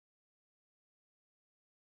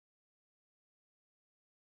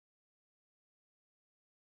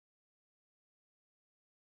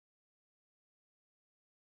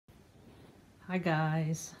Hi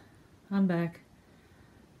guys, I'm back.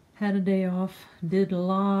 Had a day off, did a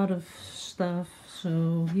lot of stuff,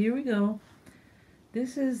 so here we go.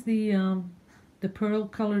 This is the pearl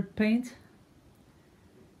colored paint,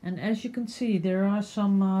 and as you can see there are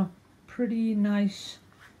some pretty nice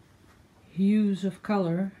hues of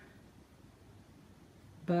color,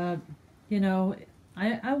 but you know,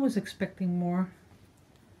 I was expecting more,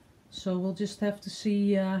 so we'll just have to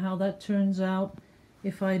see how that turns out.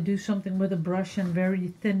 If I do something with a brush and very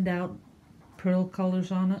thinned out pearl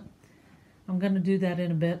colors on it, I'm going to do that in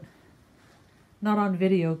a bit. Not on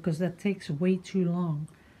video because that takes way too long.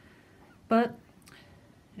 But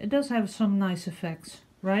it does have some nice effects,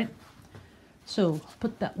 right? So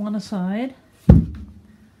put that one aside.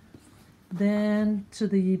 Then to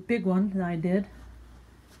the big one that I did.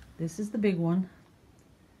 This is the big one.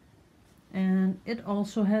 And it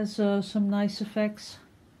also has some nice effects.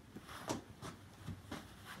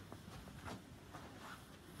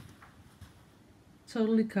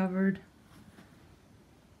 Totally covered.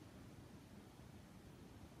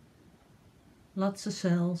 Lots of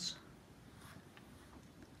cells.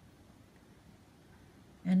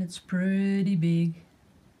 And it's pretty big.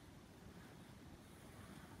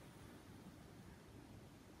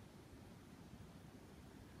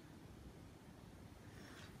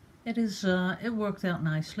 It worked out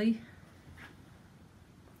nicely.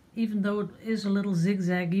 Even though it is a little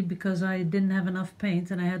zigzaggy because I didn't have enough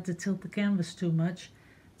paint and I had to tilt the canvas too much,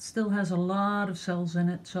 it still has a lot of cells in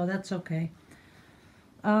it, so that's okay.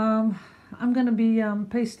 I'm going to be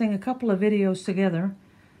pasting a couple of videos together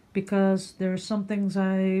because there are some things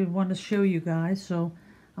I want to show you guys, so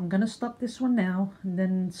I'm going to stop this one now and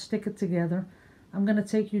then stick it together. I'm going to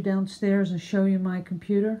take you downstairs and show you my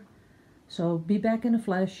computer, so be back in a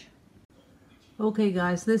flash. Okay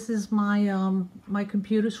guys, this is my my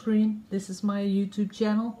computer screen. This is my YouTube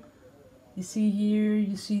channel. You see here,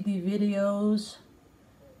 you see the videos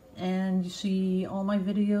and you see all my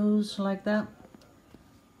videos like that.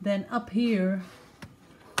 Then up here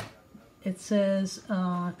it says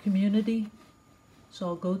community, so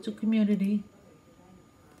I'll go to community.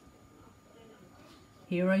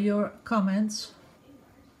 Here are your comments.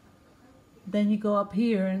 Then you go up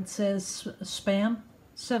here and it says spam.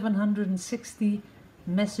 760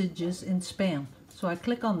 messages in spam. So I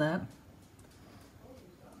click on that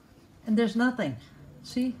and there's nothing.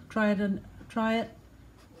 See, try it.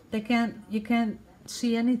 You can't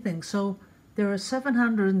see anything. So there are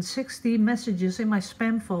 760 messages in my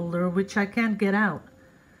spam folder which I can't get out.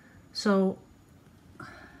 So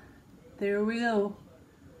there we go.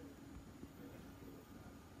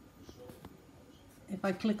 If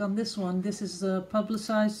I click on this one, this is the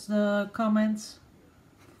publicized comments.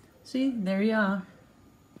 See, there you are.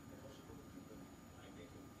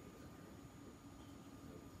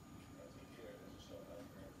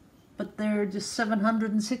 But there are just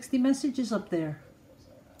 760 messages up there.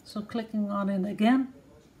 So clicking on it again,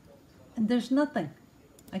 and there's nothing.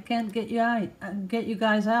 I can't get you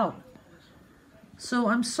guys out. So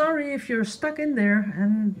I'm sorry if you're stuck in there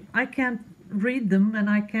and I can't read them and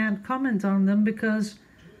I can't comment on them because,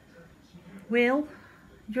 well,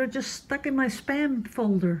 you're just stuck in my spam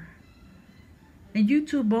folder. And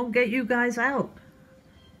YouTube won't get you guys out.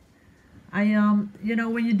 You know,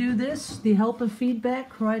 when you do this, the help and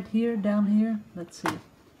feedback right here, down here. Let's see.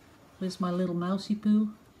 Where's my little mousy poo?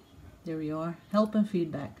 There we are. Help and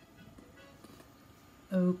feedback.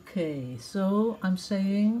 Okay, so I'm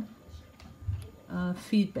saying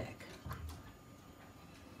feedback.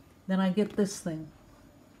 Then I get this thing.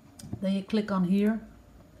 Then you click on here.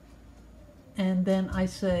 And then I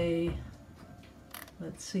say,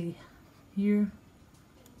 let's see, here.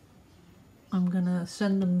 I'm gonna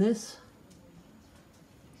send them this.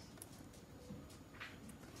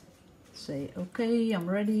 Say, okay, I'm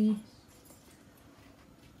ready.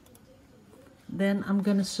 Then I'm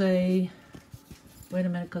gonna say, wait a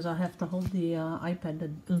minute, because I have to hold the iPad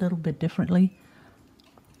a little bit differently.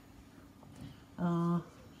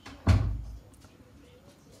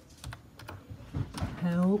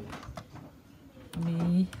 Help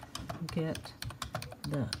me get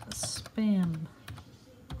the spam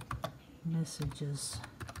messages.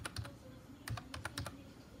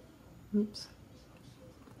 Oops.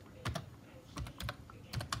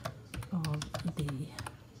 Of the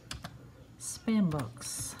spam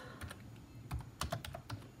box.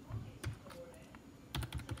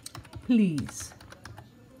 Please.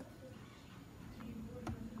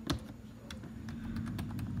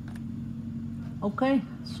 Okay,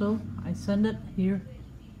 so I send it here.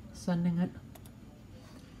 Sending it.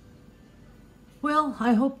 Well,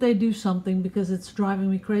 I hope they do something because it's driving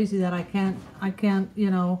me crazy that I can't, you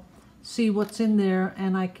know, see what's in there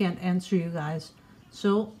and I can't answer you guys.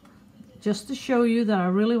 So just to show you that I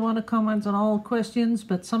really want to comment on all questions,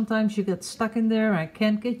 but sometimes you get stuck in there, I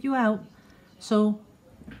can't get you out. So,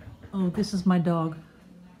 oh, this is my dog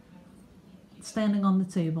standing on the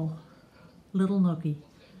table, little Nookie,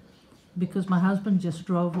 because my husband just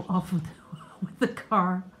drove off with the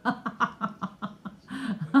car.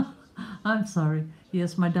 I'm sorry.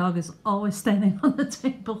 Yes, my dog is always standing on the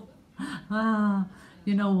table.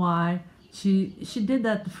 You know why? She did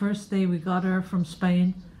that the first day we got her from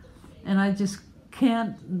Spain, and I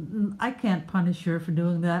can't punish her for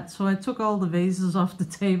doing that. So I took all the vases off the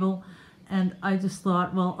table, and I just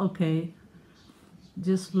thought, well, okay,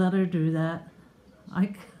 just let her do that.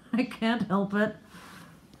 I can't help it.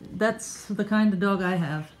 That's the kind of dog I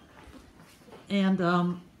have. And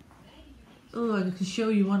oh, I can show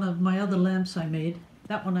you one of my other lamps I made.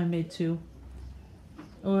 That one I made too.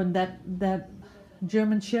 Oh, and that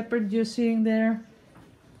German Shepherd you're seeing there,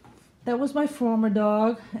 that was my former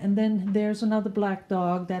dog. And then there's another black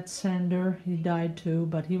dog, that's Sander. He died too,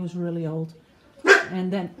 but he was really old.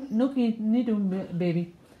 And then Nookie, Nidu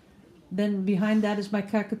baby. Then behind that is my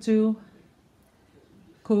cockatoo,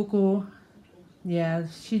 Coco. Yeah,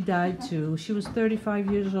 she died too. She was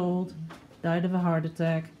 35 years old, died of a heart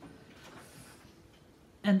attack.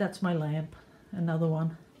 And that's my lamp, another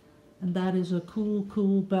one. And that is a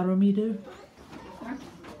cool barometer.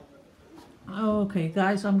 Okay,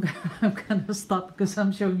 guys, I'm gonna stop because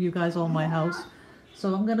I'm showing you guys all my house.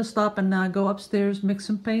 So I'm gonna stop and go upstairs, mix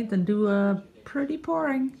some paint, and do a pretty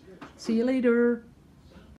pouring. See you later.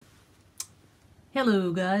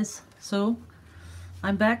 Hello, guys. So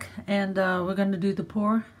I'm back, and we're gonna do the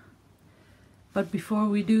pour. But before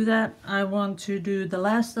we do that, I want to do the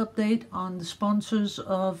last update on the sponsors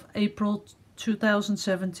of April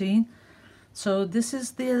 2017. So this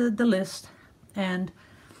is the list, and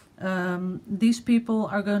these people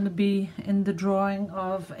are going to be in the drawing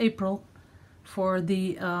of April for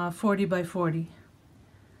the 40 by 40.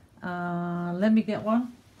 Let me get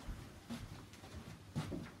one.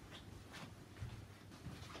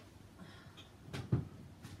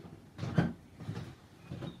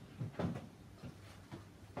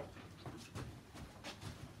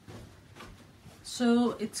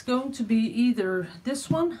 So it's going to be either this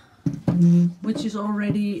one, which is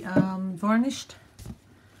already varnished.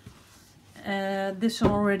 This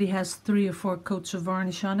already has 3 or 4 coats of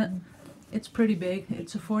varnish on it. It's pretty big.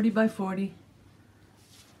 It's a 40 by 40.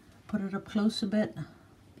 Put it up close a bit.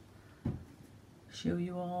 Show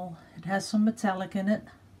you all. It has some metallic in it.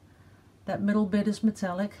 That middle bit is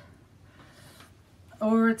metallic.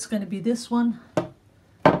 Or it's going to be this one.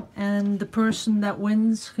 And the person that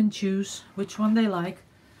wins can choose which one they like,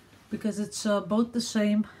 because it's both the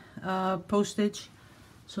same postage,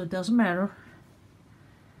 so it doesn't matter.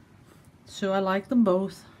 So I like them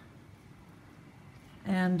both,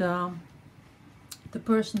 and the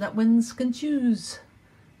person that wins can choose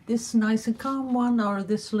this nice and calm one or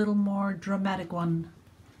this little more dramatic one.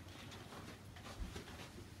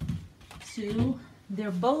 So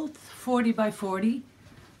they're both 40 by 40,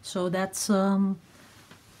 so that's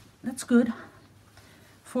good.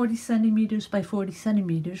 40 centimeters by 40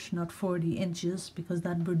 centimeters, not 40 inches, because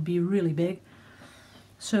that would be really big.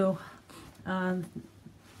 So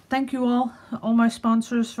thank you all my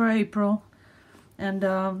sponsors for April, and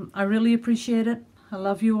I really appreciate it. I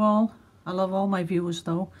love you all. I love all my viewers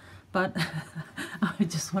though, but I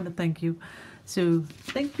just want to thank you. So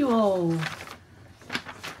thank you all.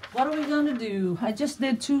 What are we gonna do? I just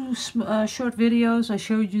did 2 short videos. I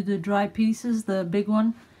showed you the dry pieces, the big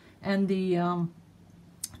one, and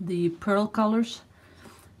the pearl colors,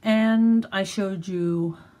 and I showed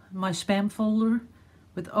you my spam folder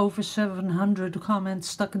with over 700 comments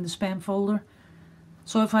stuck in the spam folder.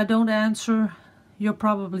 So if I don't answer, you're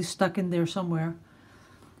probably stuck in there somewhere.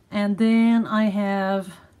 And then I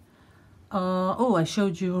have oh, I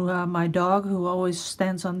showed you my dog who always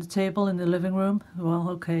stands on the table in the living room. Well,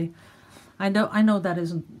 okay, I know that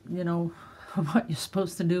isn't, you know, what you're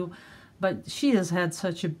supposed to do, but she has had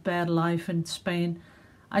such a bad life in Spain.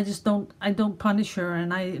 I don't punish her,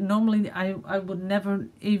 and I would never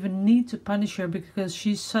even need to punish her because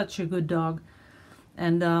she's such a good dog,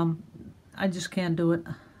 and I just can't do it.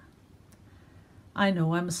 I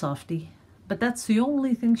know I'm a softie, but that's the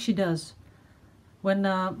only thing she does. When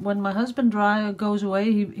my husband goes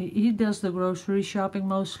away, he does the grocery shopping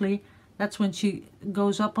mostly. That's when she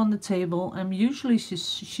goes up on the table, and usually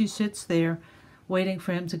she sits there waiting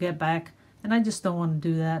for him to get back, and I just don't want to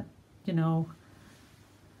do that, you know,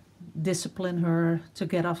 discipline her to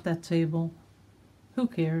get off that table. Who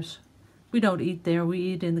cares? We don't eat there, we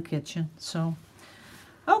eat in the kitchen. So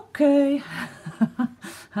Okay,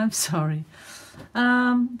 I'm sorry.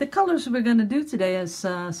 The colors we're going to do today is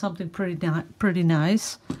something pretty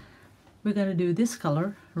nice. We're going to do this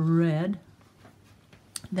color, red.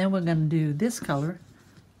 Then we're going to do this color,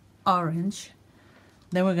 orange.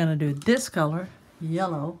 Then we're going to do this color,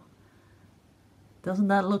 yellow. Doesn't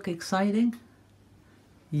that look exciting?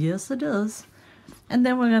 Yes, it does. And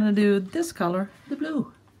then we're going to do this color, the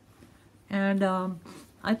blue. And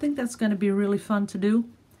I think that's going to be really fun to do.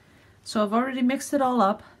 So I've already mixed it all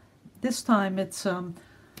up. This time it's all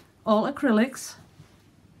acrylics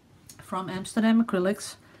from Amsterdam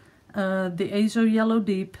Acrylics. The Azo Yellow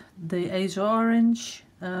Deep, the Azo Orange,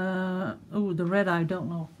 oh, the red I don't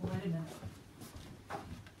know. Wait a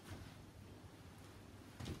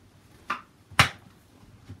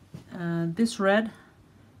minute. This red,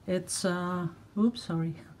 it's, oops,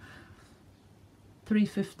 sorry,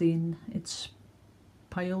 315. It's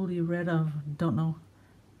Paoli red, I don't know.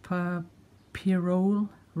 Pirole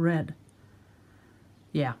red.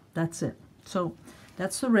 Yeah, that's it. So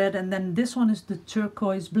that's the red, and then this one is the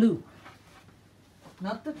turquoise blue.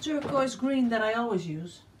 Not the turquoise green that I always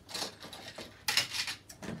use.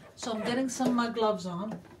 So I'm getting some of my gloves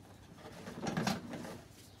on.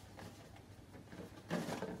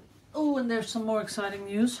 Oh, and there's some more exciting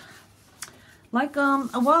news. Like a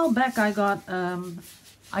while back I got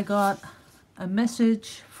a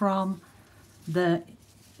message from the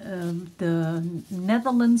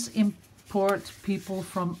Netherlands import people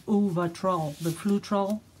from Uvatrol, the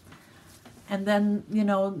Flutrol. And then, you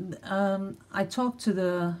know, I talked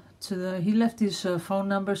to he left his phone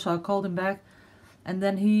number, so I called him back. And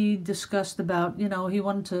then he discussed about, you know, he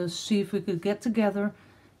wanted to see if we could get together,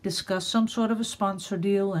 discuss some sort of a sponsor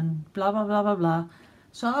deal and blah, blah, blah, blah, blah.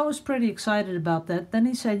 So I was pretty excited about that. Then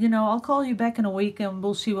he said, you know, I'll call you back in a week and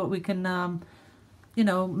we'll see what we can, you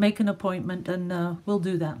know, make an appointment and we'll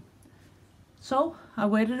do that. So I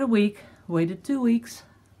waited a week, waited 2 weeks.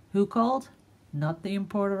 Who called? Not the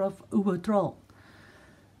importer of Uvatrol.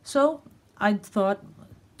 So I thought,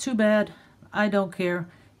 too bad, I don't care.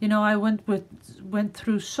 You know, I went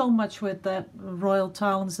through so much with that Royal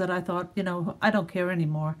Talons that I thought, you know, I don't care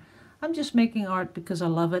anymore. I'm just making art because I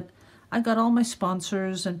love it. I got all my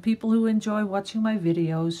sponsors and people who enjoy watching my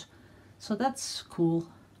videos. So that's cool.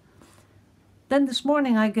 Then this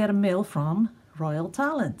morning I get a mail from Royal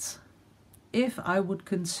Talents if I would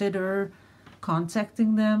consider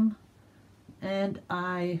contacting them. And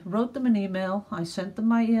I wrote them an email. I sent them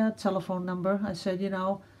my telephone number. I said, you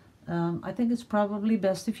know, I think it's probably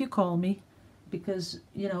best if you call me because,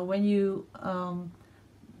 you know, when you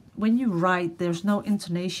write, there's no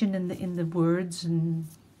intonation in the words, and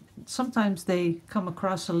sometimes they come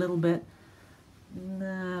across a little bit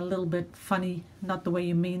funny, not the way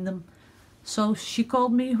you mean them. So she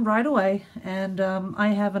called me right away, and I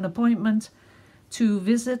have an appointment to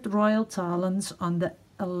visit Royal Talents on the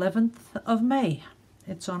 11th of May.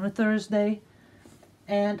 It's on a Thursday,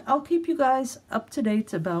 and I'll keep you guys up to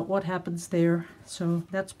date about what happens there. So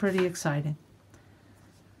that's pretty exciting.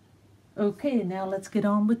 Okay, now let's get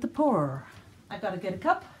on with the pour. I gotta get a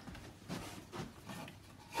cup.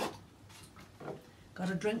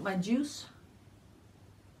 Gotta drink my juice.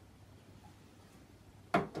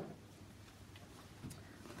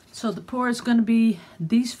 So the pour is gonna be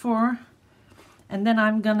these four. And then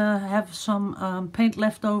I'm gonna have some paint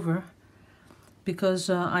left over because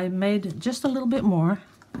I made just a little bit more.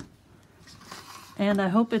 And I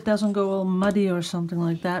hope it doesn't go all muddy or something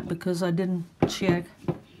like that because I didn't check.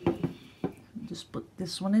 Just put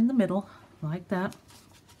this one in the middle like that.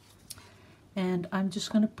 And I'm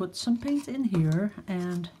just gonna put some paint in here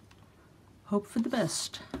and hope for the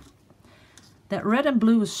best. That red and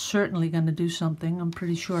blue is certainly gonna do something. I'm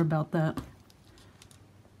pretty sure about that.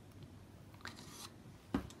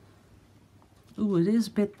 Ooh, it is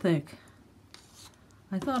a bit thick.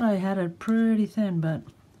 I thought I had it pretty thin, but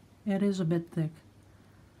it is a bit thick.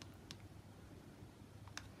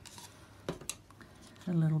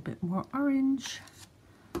 A little bit more orange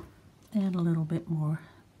and a little bit more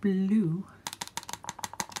blue.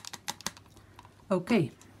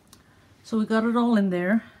 Okay, so we got it all in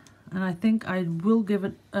there, and I think I will give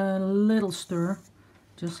it a little stir,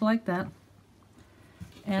 just like that.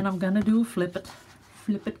 And I'm gonna do flip it,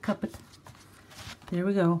 cup it. There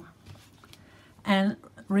we go. And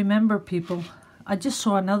remember, people, I just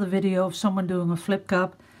saw another video of someone doing a flip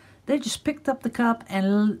cup. They just picked up the cup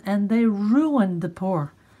and they ruined the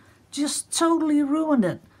pour. Just totally ruined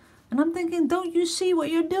it. And I'm thinking, don't you see what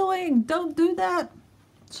you're doing? Don't do that.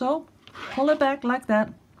 So pull it back like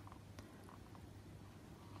that.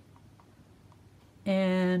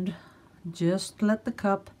 And just let the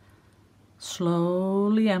cup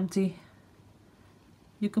Slowly empty.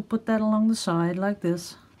 You can put that along the side like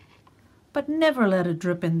this, but never let it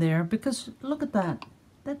drip in there, because look at that.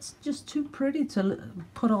 That's just too pretty to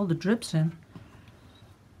put all the drips in.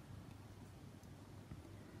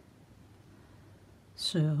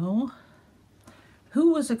 So,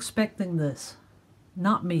 who was expecting this?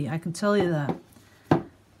 Not me, I can tell you that.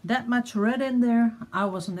 That much red in there, I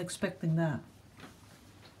wasn't expecting that.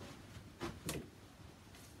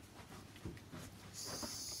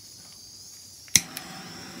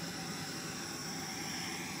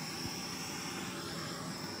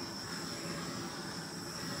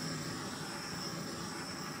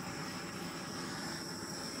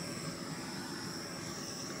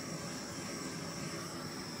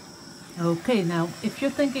 Okay, now if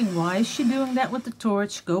you're thinking, why is she doing that with the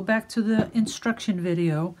torch, go back to the instruction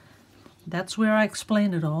video. That's where I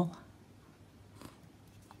explain it all.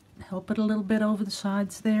 Help it a little bit over the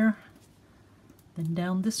sides there. Then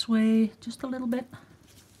down this way, just a little bit.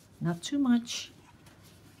 Not too much.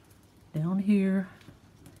 Down here.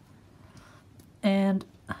 And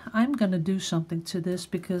I'm gonna do something to this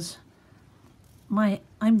because my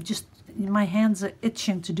hands are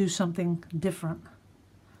itching to do something different.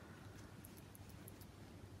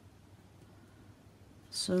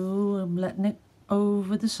 So I'm letting it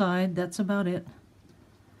over the side. That's about it.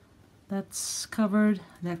 That's covered.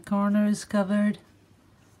 That corner is covered.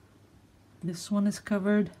 This one is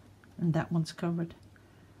covered. And that one's covered.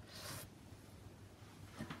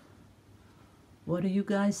 What do you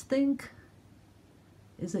guys think?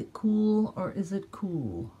 Is it cool or is it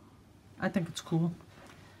cool? I think it's cool.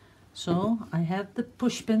 So I have the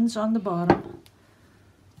push pins on the bottom.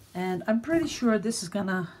 And I'm pretty sure this is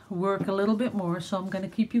gonna work a little bit more, so I'm gonna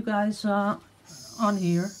keep you guys on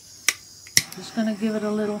here. Just gonna give it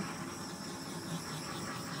a little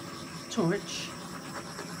torch.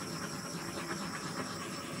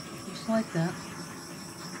 Just like that.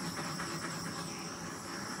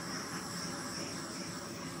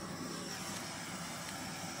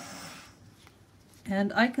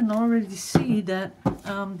 And I can already see that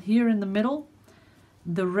here in the middle,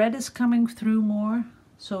 the red is coming through more.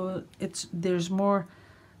 So there's more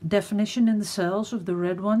definition in the cells of the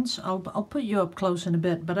red ones. I'll put you up close in a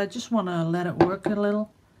bit, but I just want to let it work a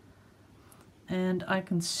little. And I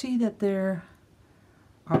can see that there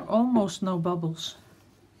are almost no bubbles.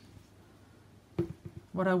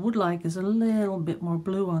 What I would like is a little bit more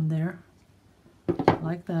blue on there.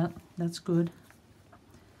 Like that. That's good.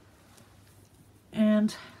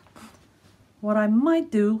 And what I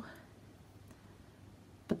might do,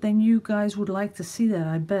 but then you guys would like to see that,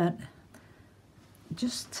 I bet.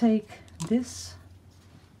 Just take this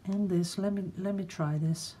and this. Let me try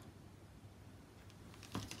this.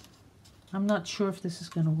 I'm not sure if this is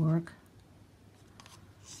going to work.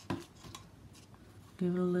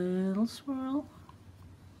 Give it a little swirl.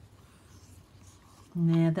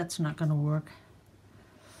 Nah, that's not going to work.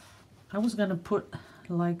 I was going to put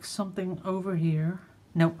like something over here.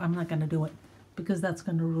 Nope, I'm not going to do it because that's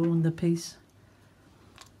going to ruin the piece.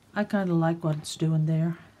 I kind of like what it's doing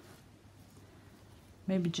there.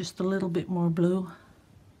 Maybe just a little bit more blue.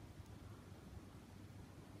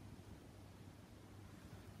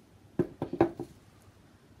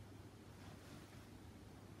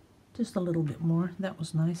 Just a little bit more. That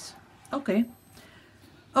was nice. Okay.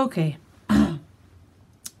 Okay.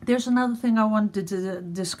 There's another thing I wanted to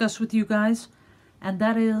discuss with you guys, and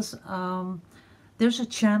that is there's a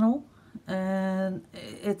channel, and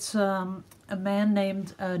it's a man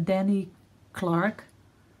named Danny Clark,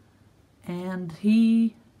 and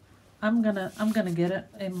I'm gonna get it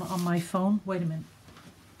on my phone. Wait a minute.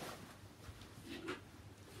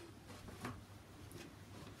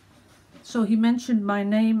 So he mentioned my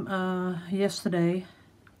name yesterday,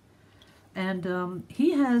 and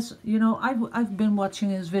he has, you know, I've been watching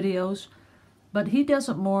his videos, but he does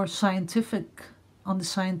it more scientific, on the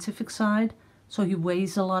scientific side. So he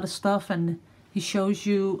weighs a lot of stuff, and he shows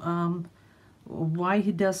you why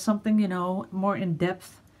he does something, you know, more in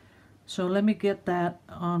depth. So let me get that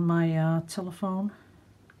on my telephone,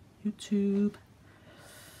 YouTube,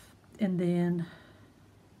 and then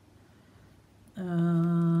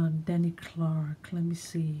Danny Clark. Let me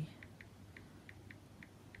see.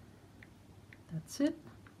 That's it.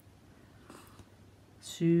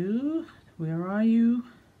 So where are you?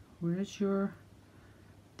 Where's your?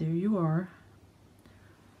 There you are.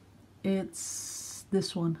 It's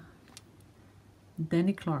this one,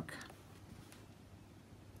 Danny Clark.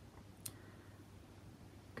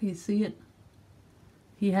 Can you see it?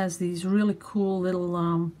 He has these really cool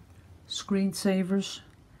little screensavers.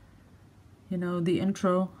 You know, the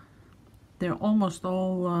intro. They're almost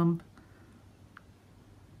all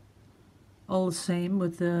all the same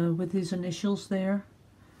with his initials there.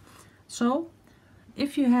 So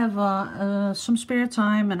if you have some spare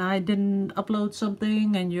time and I didn't upload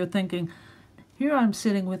something and you're thinking, here I'm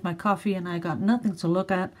sitting with my coffee and I got nothing to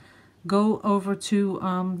look at, go over to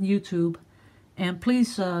YouTube and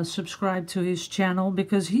please subscribe to his channel,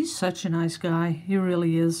 because he's such a nice guy. He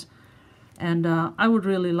really is. And I would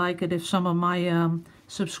really like it if some of my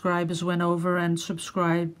subscribers went over and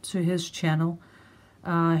subscribed to his channel.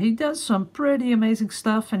 He does some pretty amazing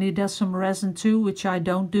stuff, and he does some resin too, which I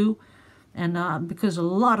don't do. And because a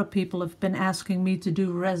lot of people have been asking me to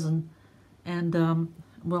do resin, and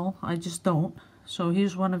well, I just don't. So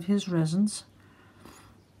here's one of his resins.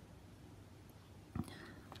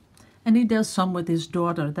 And he does some with his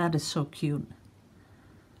daughter. That is so cute.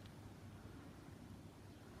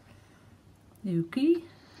 Yuki.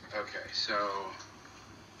 Okay, so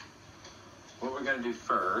what we're going to do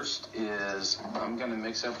first is I'm going to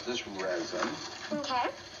mix up this resin. Okay.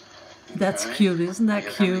 That's cute, isn't that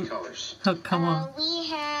cute? How many colors? Oh, come on. We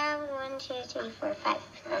have 1, 2, 3, 4, 5.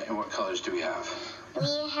 All right, and what colors do we have?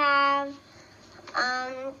 We have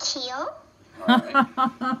teal. All right.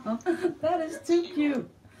 That is too cute.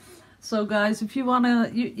 So guys, if you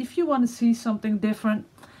wanna see something different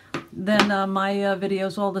than my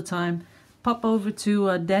videos all the time, pop over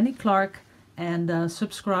to Danny Clark and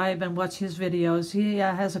subscribe and watch his videos. He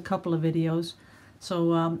has a couple of videos.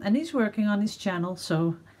 So and he's working on his channel,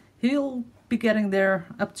 so he'll be getting there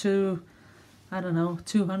up to, I don't know,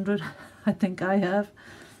 200. I think I have.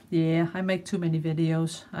 Yeah, I make too many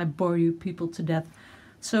videos. I bore you people to death.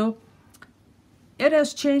 So it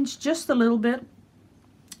has changed just a little bit.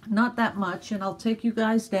 Not that much, and I'll take you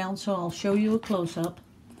guys down so I'll show you a close-up.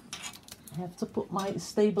 I have to put my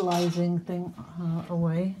stabilizing thing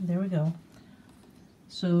away. There we go.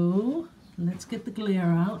 So let's get the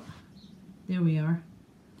glare out. There we are.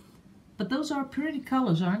 But those are pretty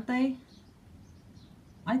colors, aren't they?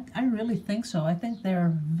 I really think so. I think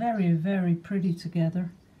they're very, very pretty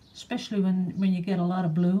together, especially when you get a lot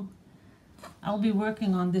of blue. I'll be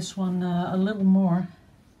working on this one a little more.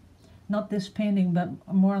 Not this painting, but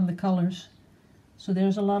more on the colors. So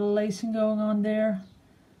there's a lot of lacing going on there,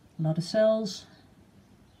 a lot of cells.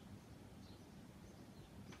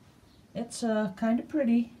 It's kind of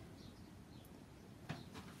pretty.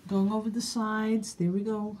 Going over the sides, there we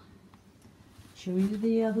go. Show you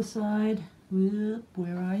the other side. Whoop,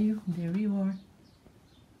 where are you? There you are.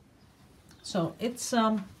 So it's,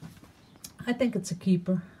 I think it's a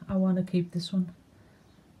keeper. I want to keep this one.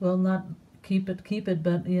 Well, not keep it,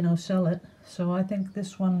 but you know, sell it. So I think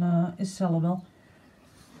this one is sellable.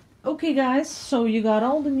 Okay guys, so you got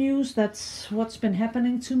all the news. That's what's been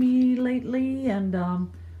happening to me lately, and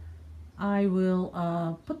I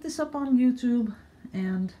will put this up on YouTube,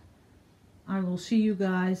 and I will see you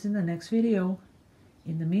guys in the next video.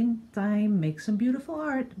 In the meantime, make some beautiful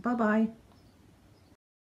art. Bye bye.